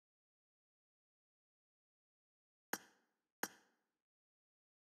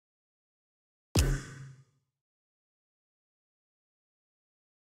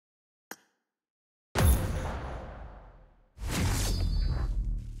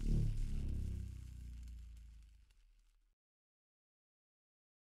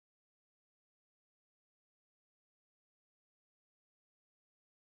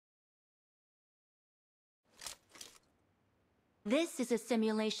This is a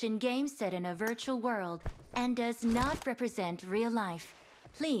simulation game set in a virtual world and does not represent real life.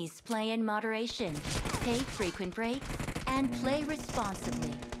 Please play in moderation, take frequent breaks, and play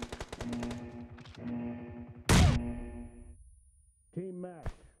responsibly. Team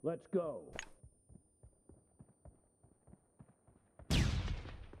match, let's go.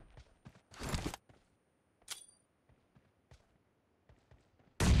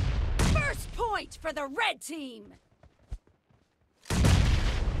 First point for the red team!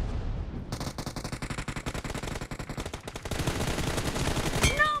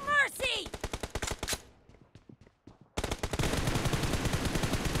 No mercy!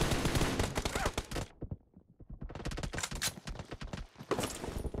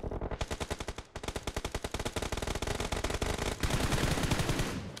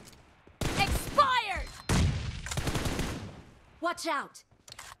 Expired! Watch out!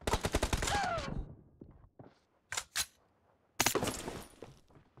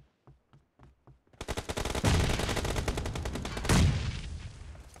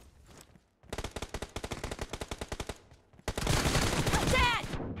 Dad!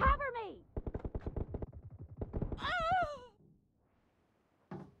 Cover me!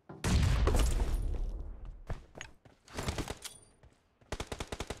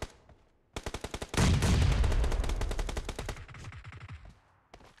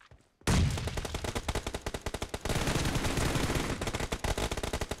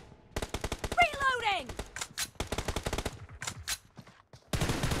 Reloading!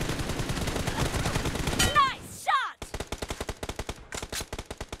 Nice shot!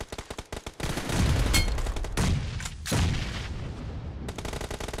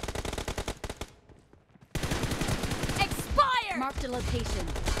 Expired! Marked a location.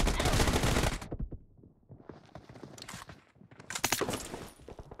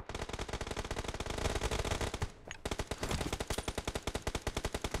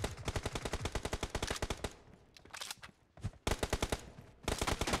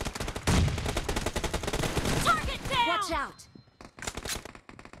 Target down! Watch out!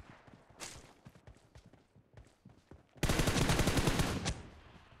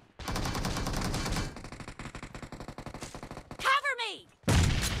 Cover me!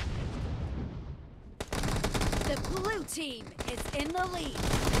 The blue team is in the lead.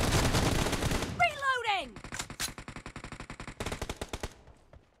 Reloading!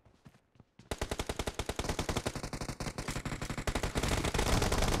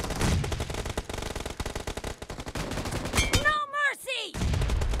 No mercy!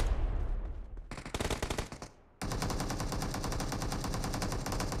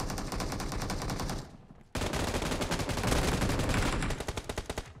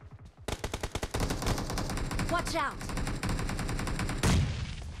 Watch out!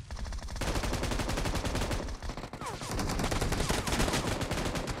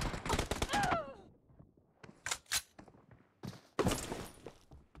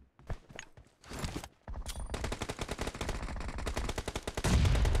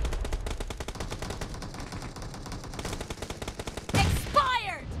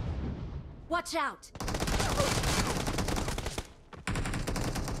 Expired! Watch out!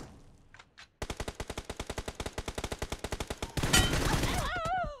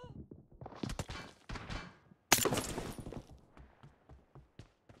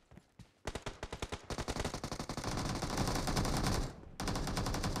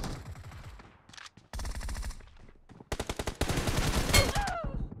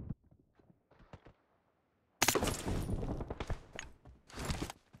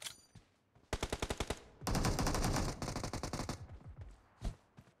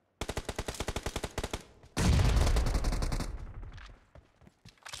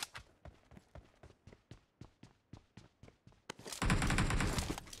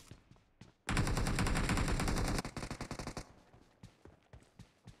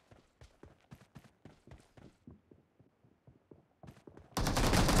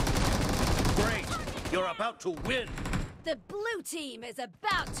 Great! You're about to win! The blue team is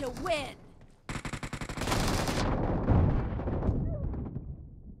about to win!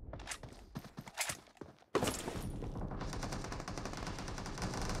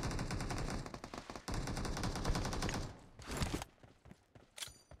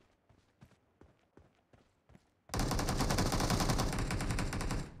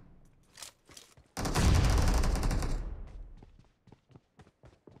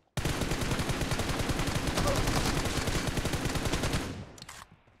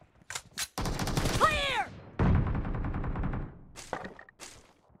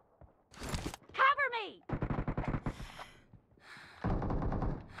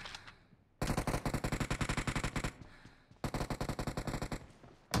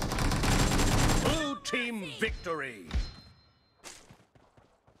 Victory!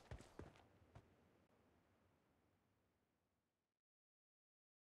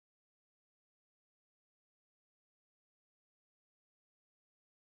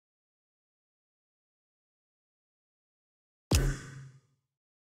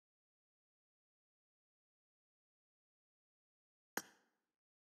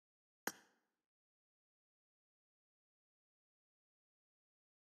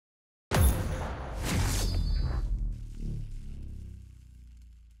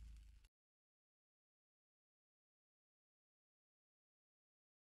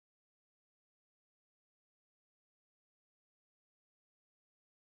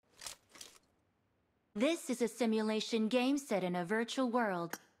 This is a simulation game set in a virtual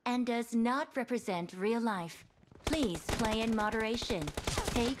world and does not represent real life. Please play in moderation,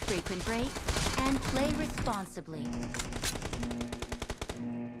 take frequent breaks, and play responsibly.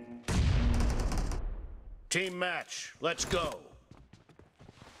 Team match, let's go.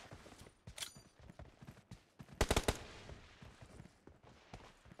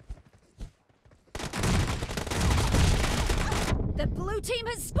 The blue team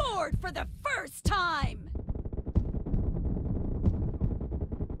has scored for the first time!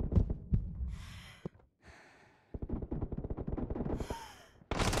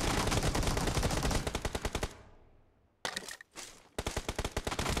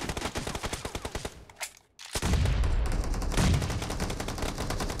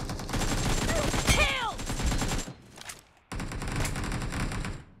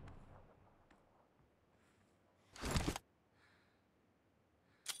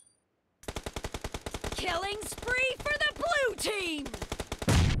 Killing spree for the blue team!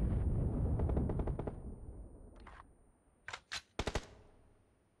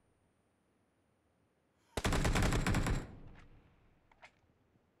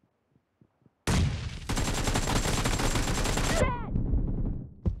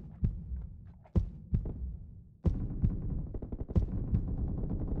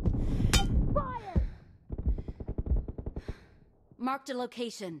 Fire! Marked a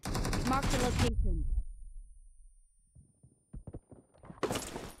location. Marked a location.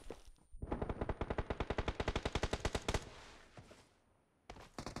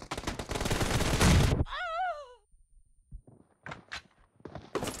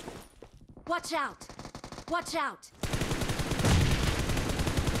 Watch out! Watch out!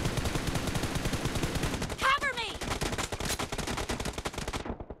 Cover me!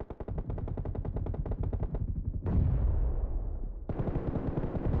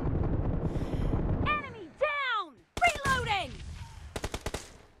 Enemy down! Reloading!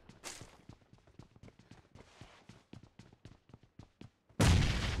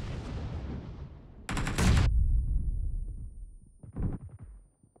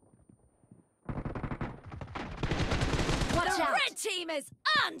 The red team is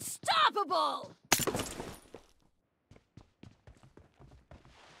unstoppable!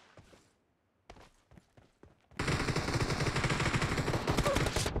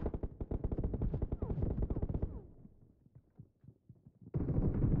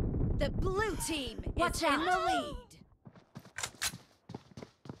 The blue team is in the lead.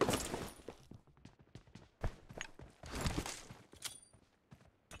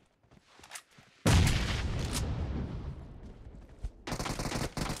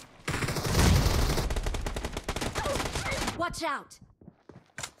 Watch out!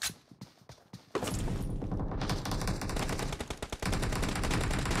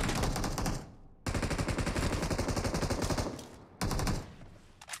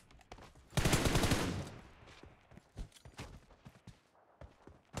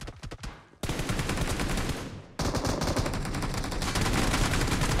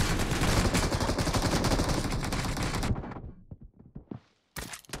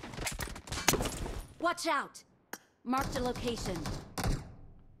 Watch out! Marked a location.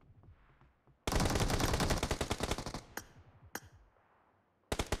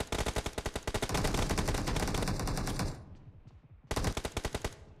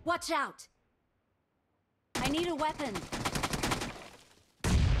 Watch out! I need a weapon.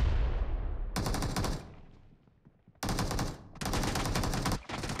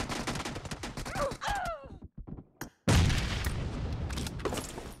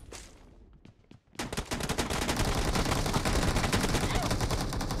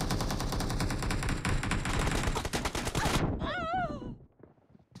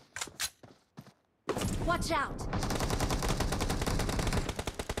 Watch out!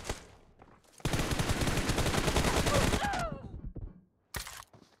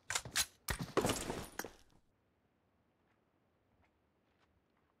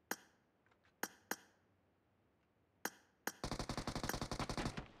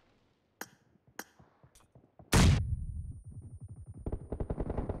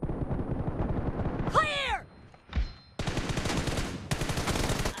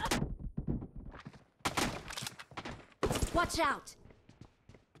 Watch out!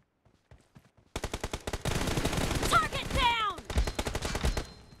 Target down!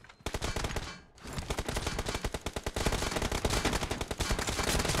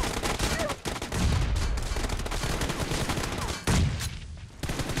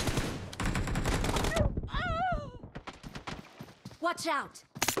 Watch out!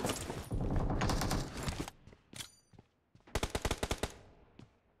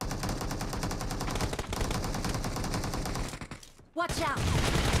 Watch out!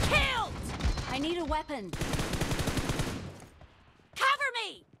 Killed! I need a weapon. Cover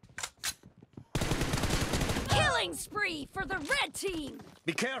me! Killing spree for the red team!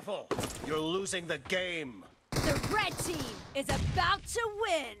 Be careful! You're losing the game! The red team is about to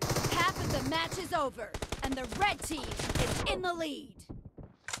win! Half of the match is over, and the red team is in the lead.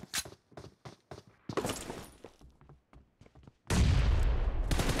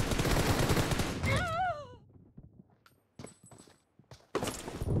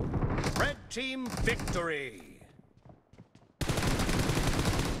 Red team victory!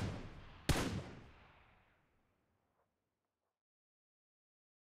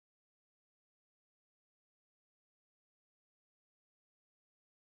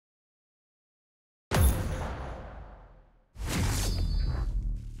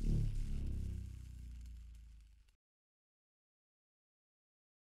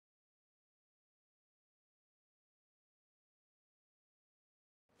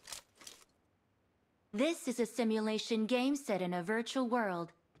 This is a simulation game set in a virtual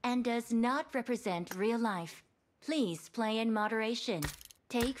world and does not represent real life. Please play in moderation,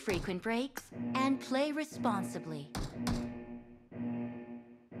 take frequent breaks, and play responsibly.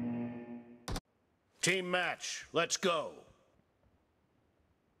 Team match, let's go!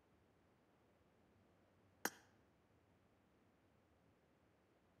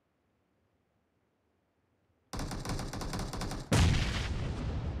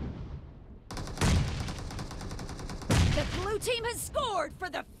 The blue team has scored for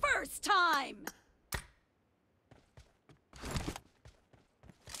the first time!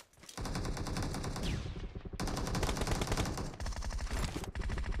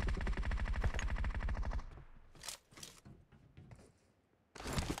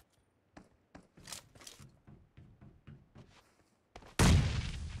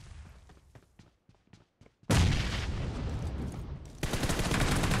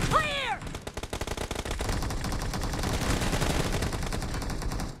 Clear!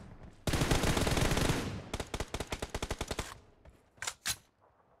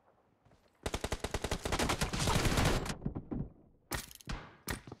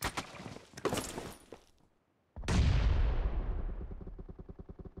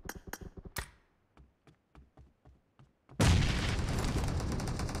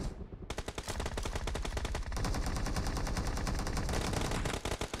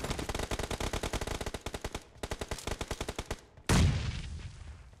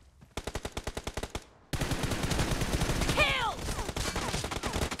 Killed!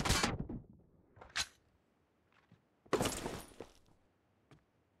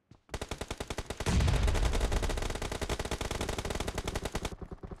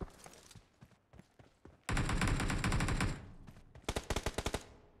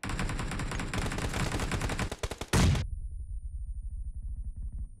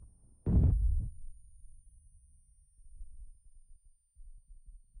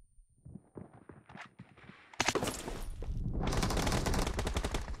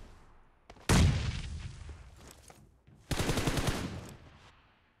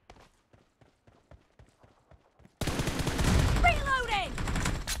 Reloading!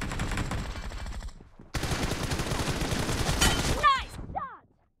 Nice shot!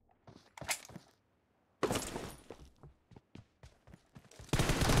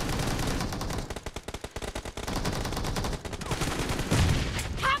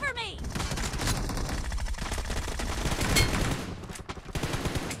 Cover me!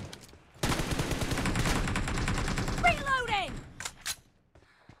 Reloading!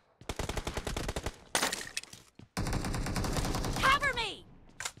 Cover me!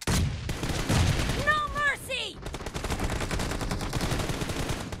 No mercy!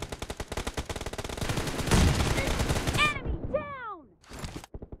 Enemy down!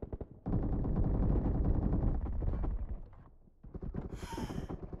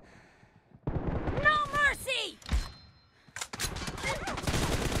 No mercy!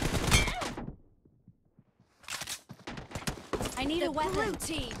 I need a weapon. The blue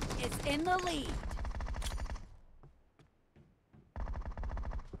team is in the lead.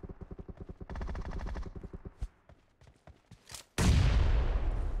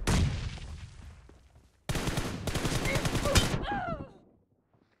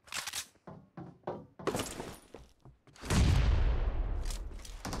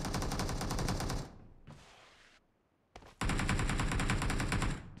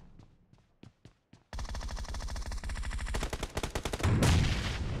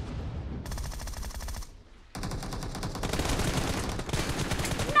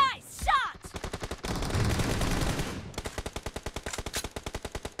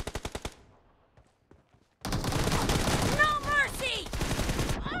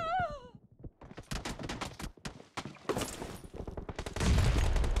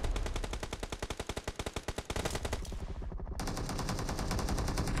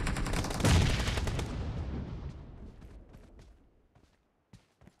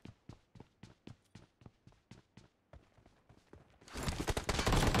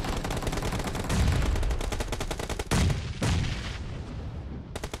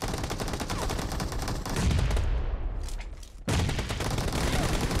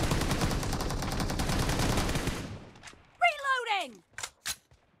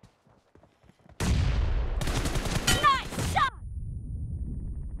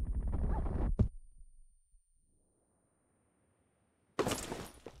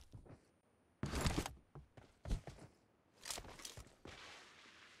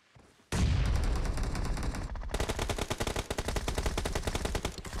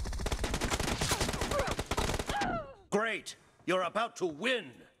 Great! You're about to win!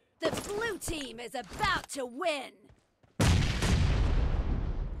 The blue team is about to win!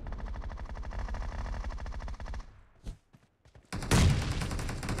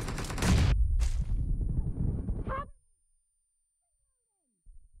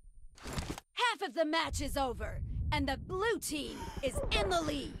 Half of the match is over, and the blue team is in the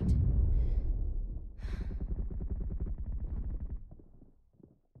lead.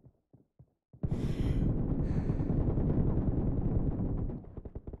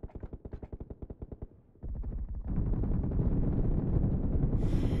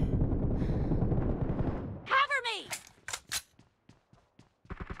 Cover me!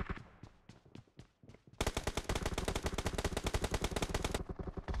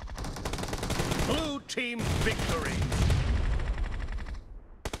 Blue team victory!